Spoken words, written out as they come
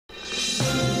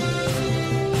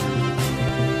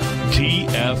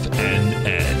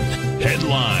TFNN.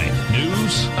 Headline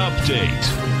News Update.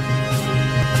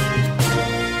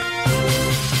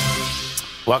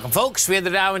 Welcome, folks. We had the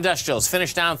Dow Industrials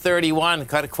finished down 31.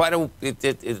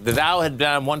 The Dow had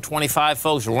been 125,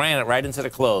 folks. Ran it right into the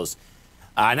close.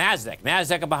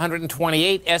 NASDAQ up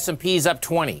 128. S&P's up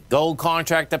 20. Gold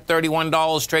contract up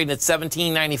 $31, trading at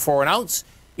 $17.94 an ounce.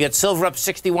 You had silver up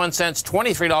 61 cents,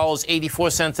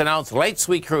 $23.84 an ounce. Light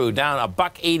sweet crude down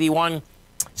 $1.81,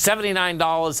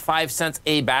 $79.05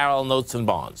 a barrel. Notes and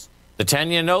bonds. The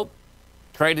 10-year note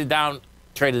traded up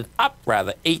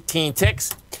 18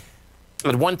 ticks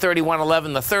at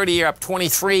 131.11. The 30-year up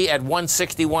 23 at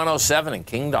 161.07. And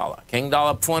King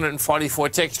Dollar up 444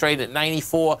 ticks, traded at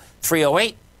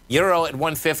 94.308. Euro at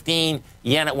 115,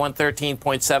 yen at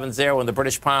 113.70, and the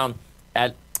British pound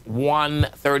at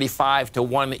 135 to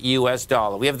 1 U.S.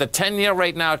 dollar. We have the 10-year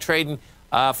right now trading,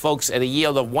 folks, at a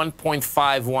yield of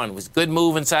 1.51. It was a good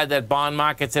move inside that bond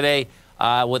market today.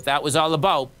 What that was all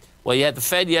about, well, you had the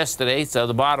Fed yesterday, so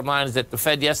the bottom line is that the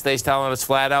Fed yesterday is telling us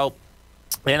flat out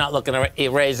they're not looking to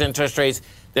raise interest rates.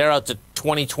 They're out to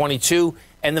 2022.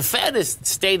 And the Fed has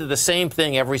stated the same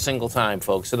thing every single time,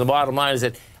 folks. So the bottom line is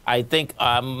that I think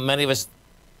many of us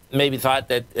maybe thought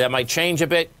that that might change a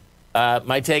bit.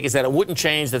 My take is that it wouldn't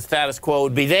change. The status quo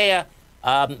would be there.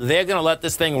 They're going to let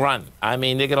this thing run. I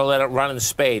mean, they're going to let it run in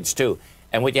spades, too.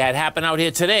 And what you had happen out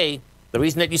here today, the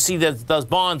reason that you see those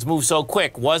bonds move so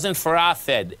quick wasn't for our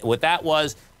Fed. What that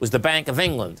was the Bank of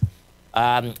England.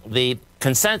 The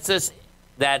consensus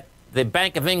that the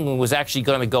Bank of England was actually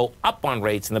going to go up on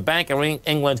rates, and the Bank of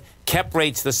England kept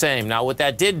rates the same. Now, what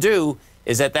that did do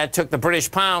is that took the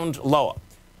British pound lower.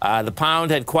 The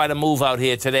pound had quite a move out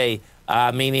here today,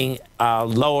 meaning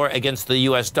lower against the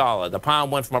U.S. dollar. The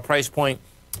pound went from a price point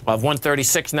of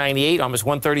 136.98, almost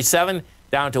 137,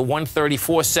 down to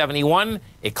 134.71.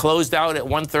 It closed out at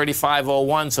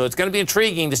 135.01, so it's going to be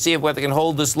intriguing to see whether they can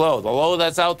hold this low. The low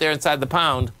that's out there inside the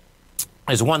pound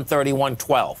is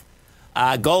 131.12.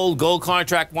 Gold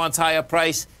contract wants higher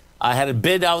price. I had a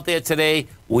bid out there today.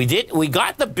 We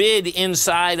got the bid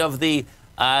inside of the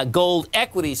gold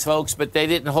equities, folks, but they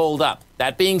didn't hold up.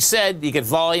 That being said, you get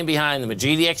volume behind them. A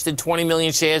GDX did 20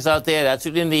 million shares out there. That's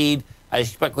what you need. I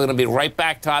expect we're going to be right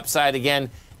back topside again.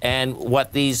 And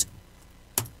what these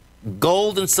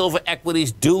gold and silver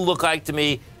equities do look like to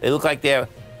me, they look like they're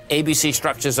ABC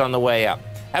structures on the way up.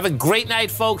 Have a great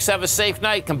night, folks. Have a safe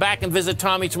night. Come back and visit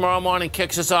Tommy tomorrow morning.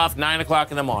 Kicks us off 9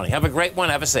 o'clock in the morning. Have a great one.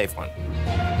 Have a safe one.